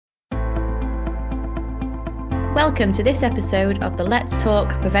Welcome to this episode of the Let's Talk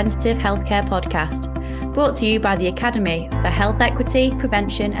Preventative Healthcare podcast, brought to you by the Academy for Health Equity,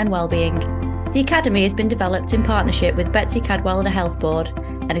 Prevention and Wellbeing. The Academy has been developed in partnership with Betsi Cadwaladr Health Board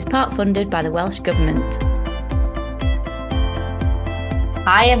and is part funded by the Welsh Government.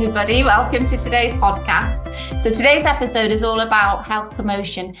 Hi everybody, welcome to today's podcast. So today's episode is all about health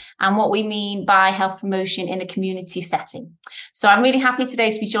promotion and what we mean by health promotion in a community setting. So I'm really happy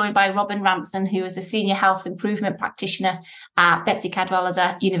today to be joined by Ranson, who is a Senior Health Improvement Practitioner at Betsi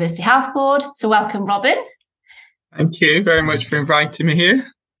Cadwaladr University Health Board. So welcome, Robin. Thank you very much for inviting me here.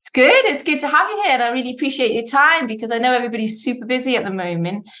 It's good. It's good to have you here. And I really appreciate your time because I know everybody's super busy at the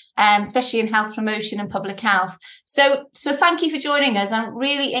moment, especially in health promotion and public health. So thank you for joining us. I'm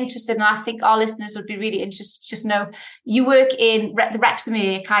really interested, and I think our listeners would be really interested to just know you work in the Wrexham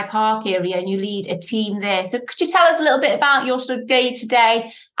area, Kye Park area, and you lead a team there. So could you tell us a little bit about your sort of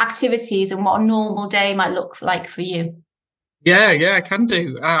day-to-day activities and what a normal day might look like for you? Yeah, I can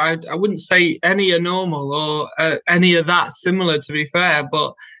do. I wouldn't say any are normal or any of that similar, to be fair,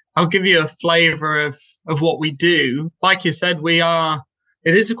 but I'll give you a flavour of what we do. Like you said, it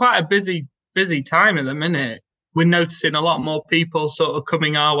is quite a busy time at the minute. We're noticing a lot more people sort of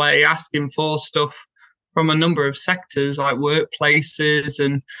coming our way, asking for stuff from a number of sectors like workplaces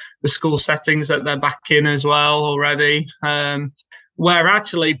and the school settings that they're back in as well already. Where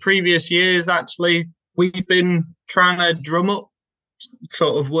actually previous years, we've been trying to drum up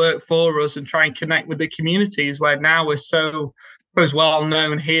sort of work for us and try and connect with the communities where now we're so well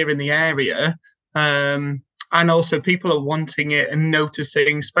known here in the area. And also people are wanting it and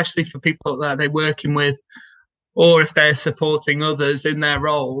noticing, especially for people that they're working with, or if they're supporting others in their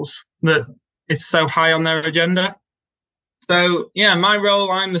roles, that it's so high on their agenda. So yeah, my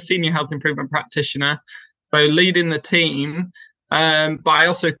role, I'm the Senior Health Improvement Practitioner, so leading the team. But I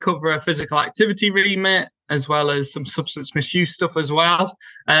also cover a physical activity remit as well as some substance misuse stuff as well.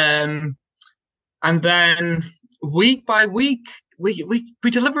 And then week by week, we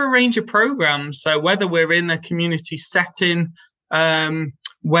deliver a range of programs. So whether we're in a community setting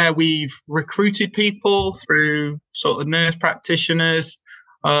where we've recruited people through sort of nurse practitioners,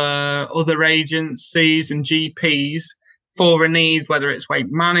 other agencies and GPs for a need, whether it's weight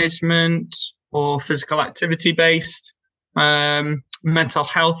management or physical activity based, mental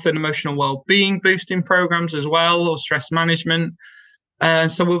health and emotional well-being boosting programs as well, or stress management.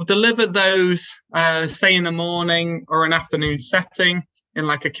 So we'll deliver those, say in the morning or an afternoon setting in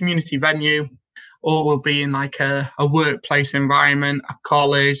like a community venue, or we'll be in like a workplace environment, a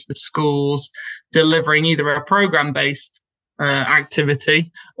college, the schools, delivering either a program-based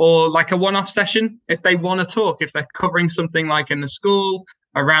activity or like a one-off session if they want to talk, if they're covering something like in the school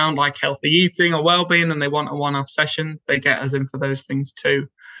around like healthy eating or well-being and they want a one-off session, they get us in for those things too.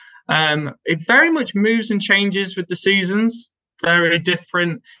 It very much moves and changes with the seasons, very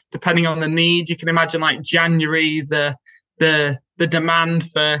different depending on the need. You can imagine like January, the demand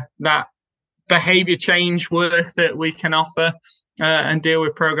for that behaviour change work that we can offer and deal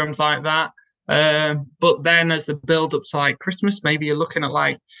with programs like that. But then as the build up to like Christmas, maybe you're looking at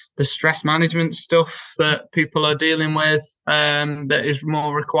like the stress management stuff that people are dealing with that is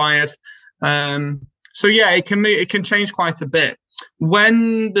more required. So yeah, it can change quite a bit.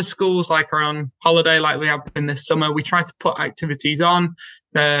 When the schools like are on holiday, like we have been this summer, we try to put activities on.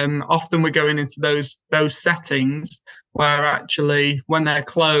 Often we're going into those settings where actually when they're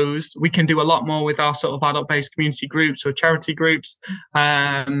closed, we can do a lot more with our sort of adult-based community groups or charity groups.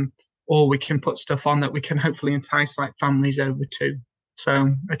 Or we can put stuff on that we can hopefully entice like families over to.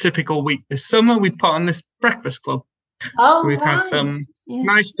 So a typical week this summer, we put on this breakfast club. Oh, We've had some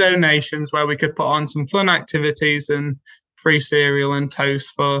nice donations where we could put on some fun activities and free cereal and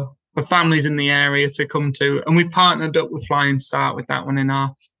toast for families in the area to come to. And we partnered up with Flying Start with that one in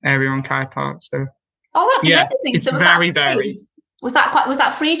our area on Kye Park. So that's amazing. It's so very varied. Was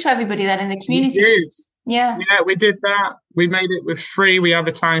that free to everybody then in the community? It is. Yeah, we did that. We made it with free. We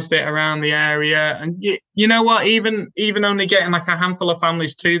advertised it around the area, and you know what? Even only getting like a handful of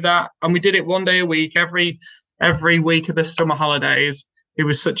families to that, and we did it one day a week, every week of the summer holidays. It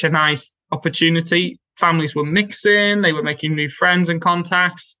was such a nice opportunity. Families were mixing, they were making new friends and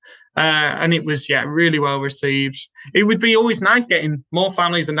contacts, and it was really well received. It would be always nice getting more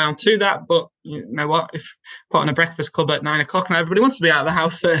families and down to that, but you know what? If put on a breakfast club at 9:00 and everybody wants to be out of the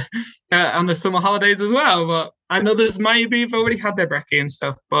house on the summer holidays as well, but I know others maybe have already had their brekkie and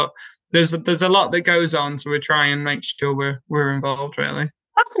stuff. But there's a lot that goes on, so we try and make sure we're involved really.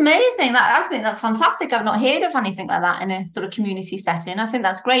 That's amazing. I think that's fantastic. I've not heard of anything like that in a sort of community setting. I think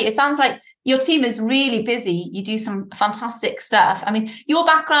that's great. It sounds like your team is really busy. You do some fantastic stuff. I mean, your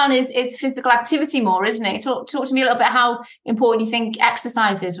background is physical activity more, isn't it? Talk to me a little bit how important you think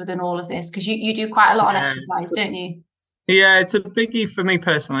exercise is within all of this, because you do quite a lot on exercise, don't you? Yeah, it's a biggie for me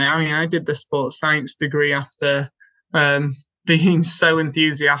personally. I mean, I did the sports science degree after being so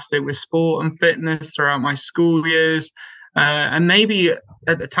enthusiastic with sport and fitness throughout my school years. And maybe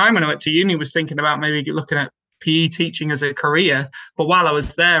at the time when I went to uni, was thinking about maybe looking at PE teaching as a career. But while I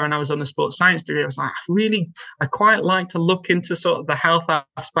was there and I was on the sports science degree, I was like, I quite like to look into sort of the health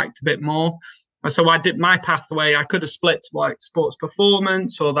aspect a bit more. So I did my pathway. I could have split to like sports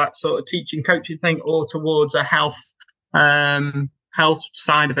performance or that sort of teaching, coaching thing, or towards a health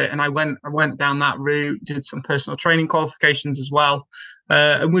side of it. And I went down that route, did some personal training qualifications as well,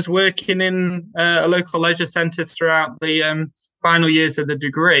 and was working in a local leisure centre throughout the final years of the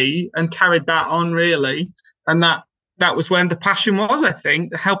degree, and carried that on really. And that was when the passion was, I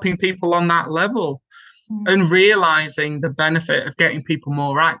think, helping people on that level and realizing the benefit of getting people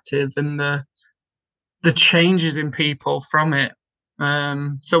more active and the changes in people from it.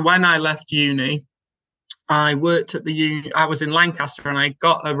 So when I left uni, I worked at I was in Lancaster, and I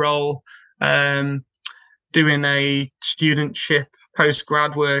got a role doing a studentship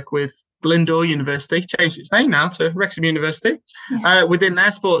post-grad work with Glyndor University, changed its name now to Wrexham University, within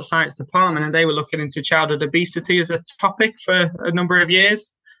their sports science department. And they were looking into childhood obesity as a topic for a number of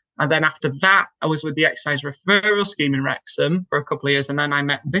years. And then after that, I was with the exercise referral scheme in Wrexham for a couple of years. And then I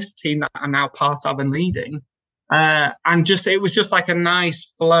met this team that I'm now part of and leading. And it was just like a nice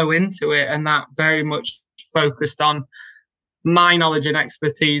flow into it. And that very much focused on my knowledge and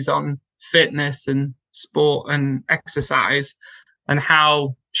expertise on fitness and sport and exercise, and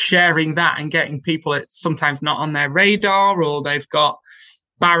how sharing that and getting people, it's sometimes not on their radar, or they've got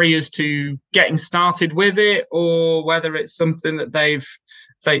barriers to getting started with it, or whether it's something that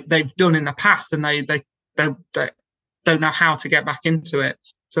they've done in the past and they don't know how to get back into it.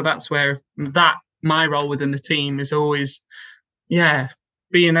 So that's where my role within the team is always,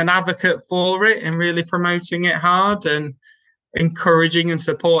 being an advocate for it and really promoting it hard and encouraging and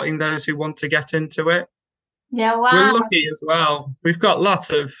supporting those who want to get into it. Yeah, wow. We're lucky as well. We've got lots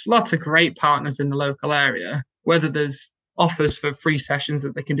of great partners in the local area, whether there's offers for free sessions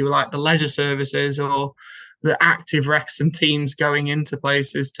that they can do, like the leisure services, or the active Wrexham teams going into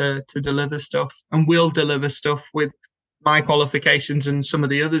places to deliver stuff. And we'll deliver stuff with my qualifications and some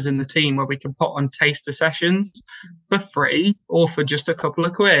of the others in the team, where we can put on taster sessions for free or for just a couple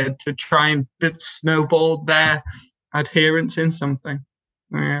of quid to try and snowball their adherence in something.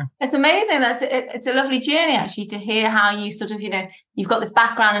 Yeah. It's amazing. It's a lovely journey actually to hear how you sort of, you've got this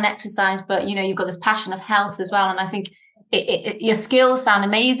background in exercise, but you've got this passion of health as well. And I think your skills sound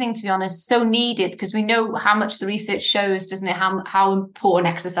amazing, to be honest, so needed, because we know how much the research shows, doesn't it, how important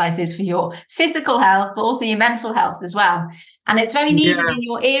exercise is for your physical health, but also your mental health as well. And it's very needed in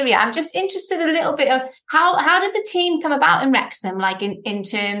your area. I'm just interested a little bit of how did the team come about in Wrexham, like in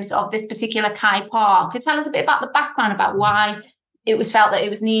terms of this particular Kai Park? Could you tell us a bit about the background, about why it was felt that it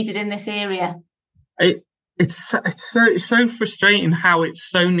was needed in this area? It's so frustrating how it's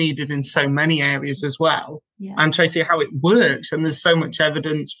so needed in so many areas as well. Yeah. And Tracy, how it works. And there's so much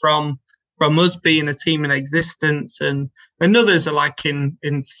evidence from us being a team in existence, and others are like in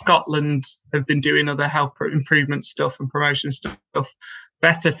Scotland have been doing other health improvement stuff and promotion stuff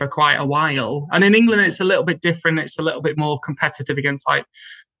better for quite a while. And in England, it's a little bit different. It's a little bit more competitive against like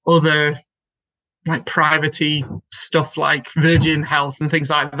other like private-y stuff like Virgin Health and things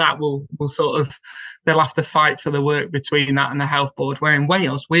like that will sort of, they'll have to fight for the work between that and the health board. Where in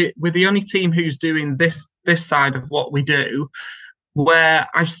Wales, we're the only team who's doing this side of what we do, where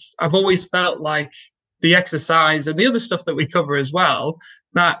I've always felt like the exercise and the other stuff that we cover as well,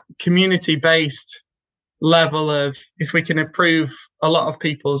 that community-based level of, if we can improve a lot of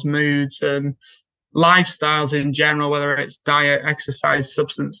people's moods and lifestyles in general, whether it's diet, exercise,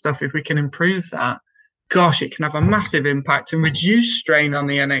 substance stuff, if we can improve that, gosh, it can have a massive impact and reduce strain on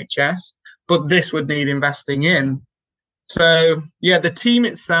the NHS. But this would need investing in. So the team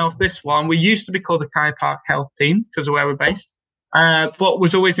itself, this one, we used to be called the Kai Park Health Team because of where we're based, but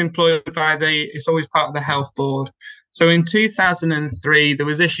was always employed by it's always part of the health board. So in 2003, there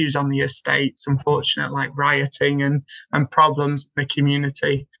was issues on the estates, unfortunate, like rioting and problems in the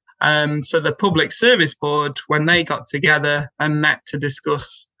community. So the Public Service Board, when they got together and met to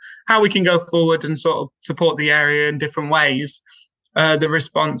discuss how we can go forward and sort of support the area in different ways, the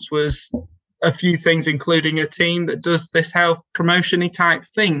response was a few things, including a team that does this health promotion-y type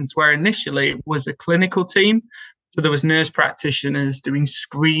things, where initially it was a clinical team. So there was nurse practitioners doing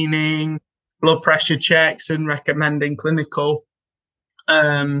screening, blood pressure checks and recommending clinical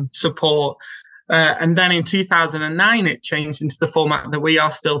support. And then in 2009, it changed into the format that we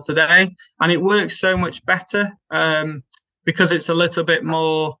are still today. And it works so much better because it's a little bit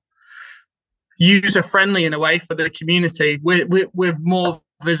more user-friendly in a way for the community. We're more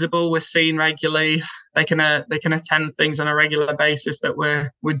visible, we're seen regularly. They can attend things on a regular basis that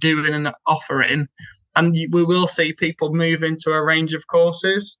we're doing and offering. And we will see people move into a range of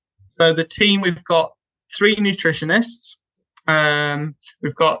courses. So the team, we've got 3 nutritionists.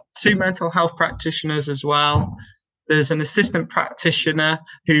 We've got 2 mental health practitioners as well. There's an assistant practitioner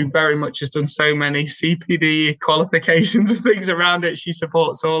who very much has done so many CPD qualifications and things around it. She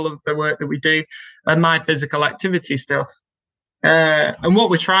supports all of the work that we do and my physical activity stuff. And what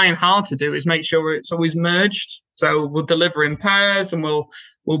we're trying hard to do is make sure it's always merged. So we'll deliver in pairs and we'll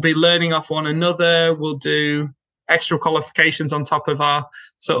be learning off one another. We'll do extra qualifications on top of our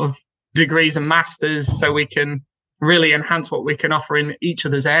sort of degrees and masters so we can really enhance what we can offer in each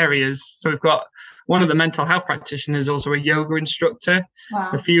other's areas. So we've got one of the mental health practitioners, also a yoga instructor. Wow.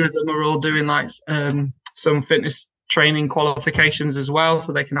 A few of them are all doing like some fitness training qualifications as well,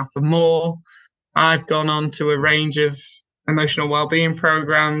 so they can offer more. I've gone on to a range of emotional wellbeing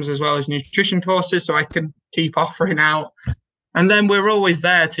programs as well as nutrition courses, so I can keep offering out. And then we're always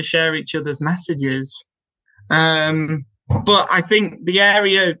there to share each other's messages. But I think the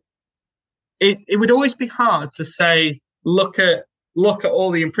area, it would always be hard to say, look at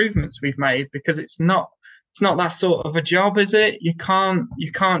all the improvements we've made, because it's not that sort of a job, is it? You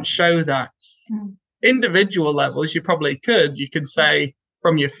can't show that. Individual levels, you probably could. You could say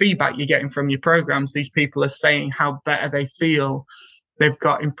from your feedback you're getting from your programs, these people are saying how better they feel. They've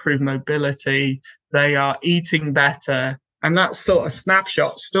got improved mobility. They are eating better. And that's sort of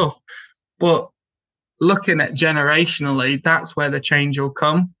snapshot stuff. But looking at generationally, that's where the change will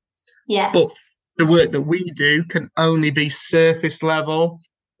come. Yeah. But the work that we do can only be surface level.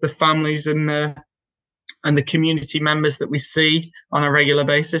 The families and the community members that we see on a regular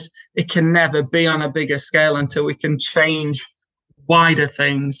basis, it can never be on a bigger scale until we can change wider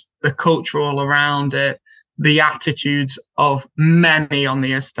things, the culture all around it, the attitudes of many on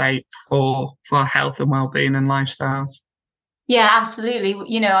the estate for health and well-being and lifestyles. Yeah, absolutely.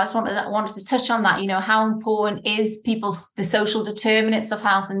 I wanted to touch on that. How important is the social determinants of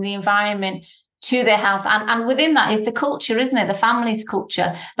health and the environment to their health, and within that is the culture, isn't it? The family's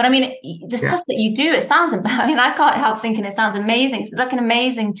culture. But I mean, the stuff that you do, it sounds. I can't help thinking it sounds amazing. It's like an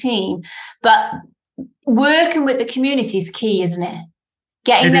amazing team, but working with the community is key, isn't it?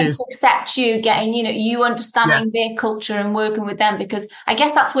 Getting them to accept you, getting you understanding their culture and working with them, because I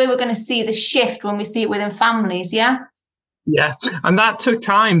guess that's where we're going to see the shift when we see it within families. Yeah, and that took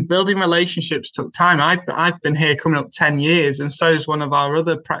time. Building relationships took time. I've been here coming up 10 years, and so is one of our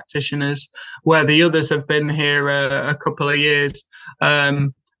other practitioners, where the others have been here a couple of years.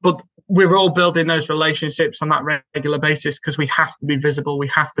 But we're all building those relationships on that regular basis because we have to be visible. We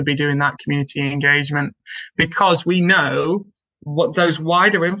have to be doing that community engagement, because we know what those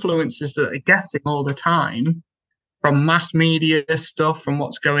wider influences that are getting all the time from mass media stuff, from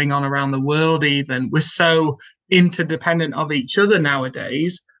what's going on around the world. Even we're so interdependent of each other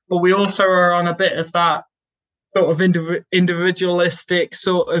nowadays, but we also are on a bit of that sort of individualistic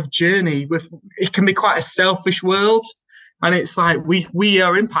sort of journey. It can be quite a selfish world, and it's like we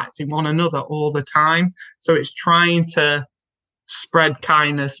are impacting one another all the time. So it's trying to spread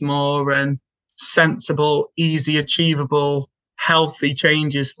kindness more and sensible, easy, achievable, healthy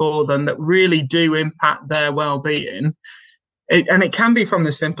changes for them that really do impact their well-being. And it can be from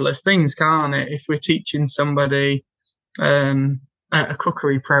the simplest things, can't it? If we're teaching somebody a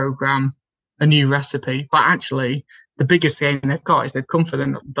cookery program, a new recipe, but actually the biggest thing they've got is they've come for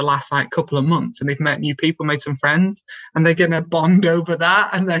the last couple of months, and they've met new people, made some friends, and they're going to bond over that,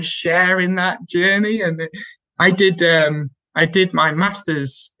 and they're sharing that journey. And I did my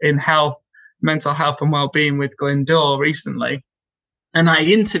master's in mental health and wellbeing with Glyndor recently. And I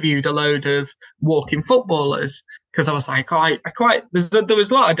interviewed a load of walking footballers, because I was like, there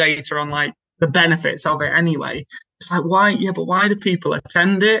was a lot of data on the benefits of it anyway. It's like, why do people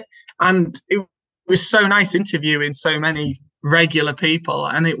attend it? And it was so nice interviewing so many regular people.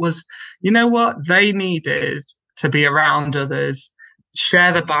 And it was, what they needed to be around others,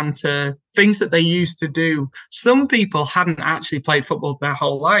 share the banter, things that they used to do. Some people hadn't actually played football their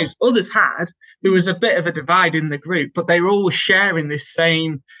whole lives. Others had. There was a bit of a divide in the group, but they were all sharing this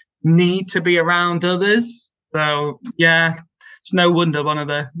same need to be around others. So, yeah, it's no wonder one of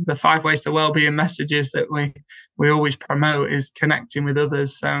the 5 ways to wellbeing messages that we always promote is connecting with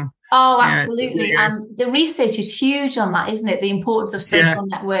others. So oh, absolutely. And the research is huge on that, isn't it? The importance of social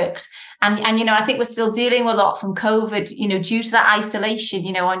networks. And I think we're still dealing with a lot from COVID, due to that isolation,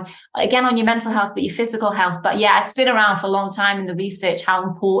 on your mental health, but your physical health. But it's been around for a long time in the research, how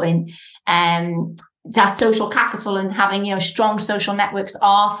important that social capital and having, strong social networks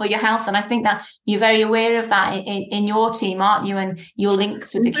are for your health. And I think that you're very aware of that in your team, aren't you? And your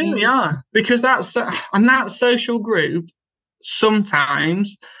links with the community. Yeah, because that social group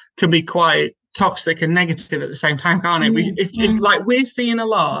sometimes can be quite toxic and negative at the same time, can't it? If like we're seeing a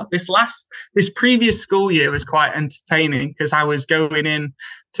lot. This previous school year was quite entertaining because I was going in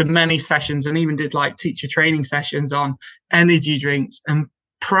to many sessions and even did like teacher training sessions on energy drinks, and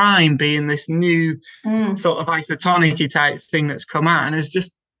Prime being this new sort of isotonic type thing that's come out and has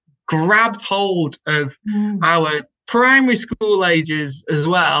just grabbed hold of our primary school ages as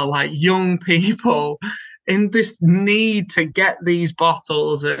well, like young people, in this need to get these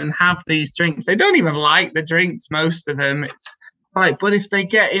bottles and have these drinks. They don't even like the drinks, most of them. It's right, but if they're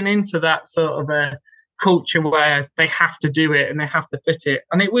getting into that sort of a culture where they have to do it and they have to fit it.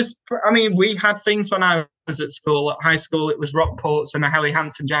 And it was, we had things when I was at school, at high school, it was Rockports and a Helly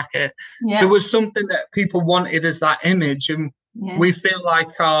Hansen jacket. Yeah. There was something that people wanted as that image. And we feel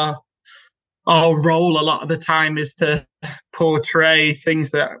like our role a lot of the time is to portray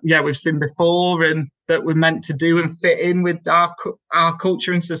things that, we've seen before and that we're meant to do and fit in with our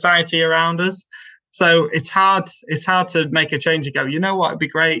culture and society around us. So it's hard to make a change and go, you know what, it'd be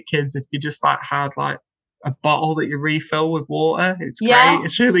great, kids, if you just had a bottle that you refill with water. It's great.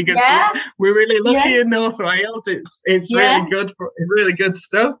 It's really good. Yeah. We're really lucky in North Wales. It's really good. Really good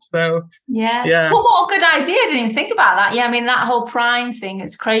stuff. So Well, what a good idea. I didn't even think about that. Yeah, that whole Prime thing,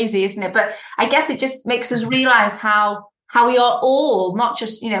 it's crazy, isn't it? But I guess it just makes us realize how we are all, not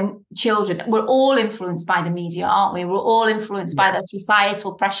just, children, we're all influenced by the media, aren't we? We're all influenced by the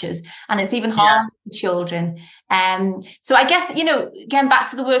societal pressures, and it's even harder for children. So I guess, again, back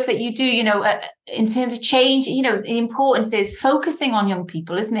to the work that you do, in terms of change, the importance is focusing on young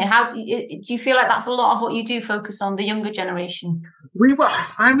people, isn't it? How do you feel like that's a lot of what you do, focus on the younger generation?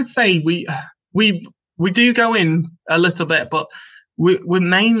 I would say we do go in a little bit, but we're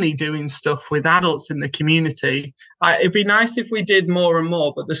mainly doing stuff with adults in the community. It'd be nice if we did more and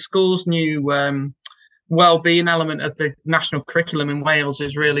more, but the school's new wellbeing element of the national curriculum in Wales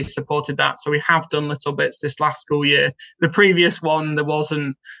has really supported that. So we have done little bits this last school year. The previous one, there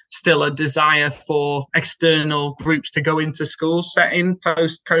wasn't still a desire for external groups to go into school setting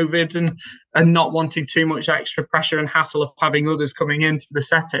post-COVID and not wanting too much extra pressure and hassle of having others coming into the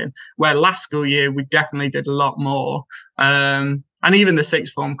setting, where last school year we definitely did a lot more. And even the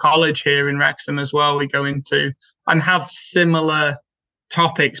sixth form college here in Wrexham as well, we go into and have similar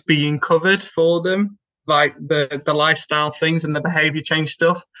topics being covered for them, like the lifestyle things and the behaviour change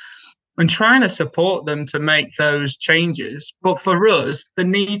stuff, and trying to support them to make those changes. But for us, there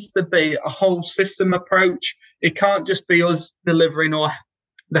needs to be a whole system approach. It can't just be us delivering, or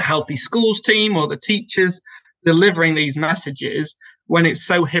the Healthy Schools team or the teachers delivering these messages, when it's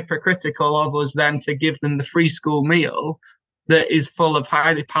so hypocritical of us then to give them the free school meal that is full of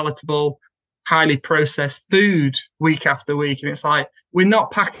highly palatable, highly processed food week after week. And it's like, we're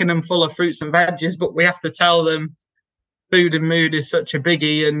not packing them full of fruits and veggies, but we have to tell them food and mood is such a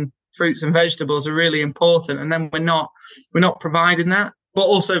biggie and fruits and vegetables are really important. And then we're not providing that. But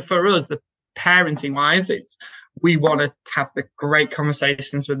also for us, the parenting wise, we want to have the great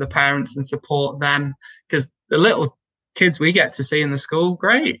conversations with the parents and support them, because the little kids we get to see in the school,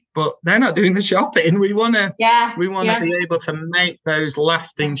 great, but they're not doing the shopping. We want to be able to make those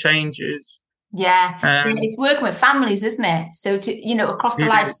lasting changes. It's working with families, isn't it? So across the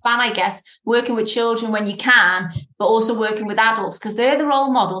lifespan, I guess, working with children when you can, but also working with adults, because they're the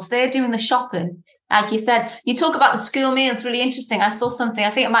role models, they're doing the shopping. Like you said, you talk about the school meal. It's really interesting. I saw something, I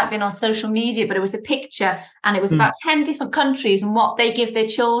think it might have been on social media, but it was a picture and it was about 10 different countries and what they give their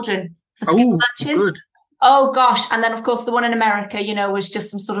children for school lunches. Good. Oh gosh. And then of course the one in America, was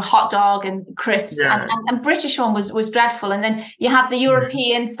just some sort of hot dog and crisps, and British one was dreadful. And then you had the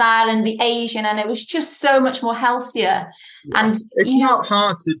European style and the Asian, and it was just so much more healthier. And it's not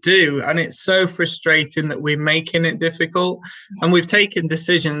hard to do. And it's so frustrating that we're making it difficult. And we've taken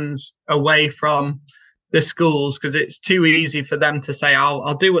decisions away from the schools because it's too easy for them to say,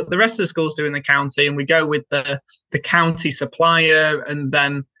 I'll do what the rest of the schools do in the county. And we go with the county supplier, and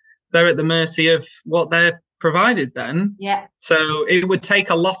then they're at the mercy of what they're provided then. Yeah. So it would take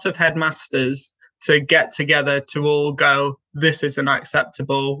a lot of headmasters to get together to all go, this isn't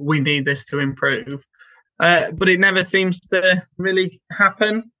acceptable, we need this to improve. but it never seems to really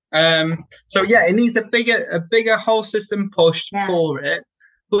happen. So yeah, it needs a bigger whole system push for it.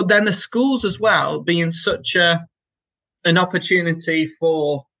 But then the schools as well, being such an opportunity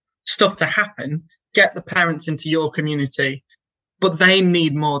for stuff to happen, get the parents into your community, but they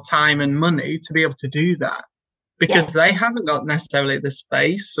need more time and money to be able to do that, because they haven't got necessarily the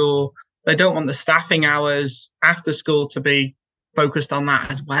space, or they don't want the staffing hours after school to be focused on that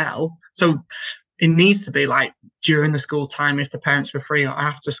as well. So it needs to be like during the school time if the parents were free, or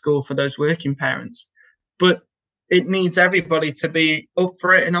after school for those working parents. But it needs everybody to be up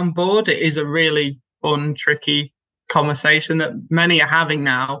for it and on board. It is a really fun, tricky conversation that many are having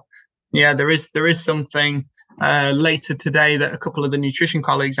now. Yeah, there is something later today that a couple of the nutrition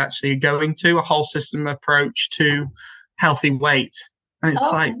colleagues actually are going to, a whole system approach to healthy weight. And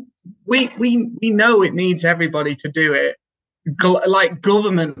it's like, we know it needs everybody to do it. Like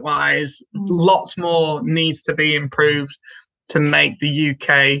government wise, lots more needs to be improved to make the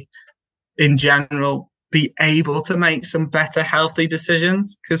UK in general be able to make some better healthy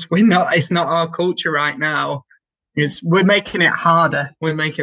decisions, because it's not our culture right now. We're making it harder.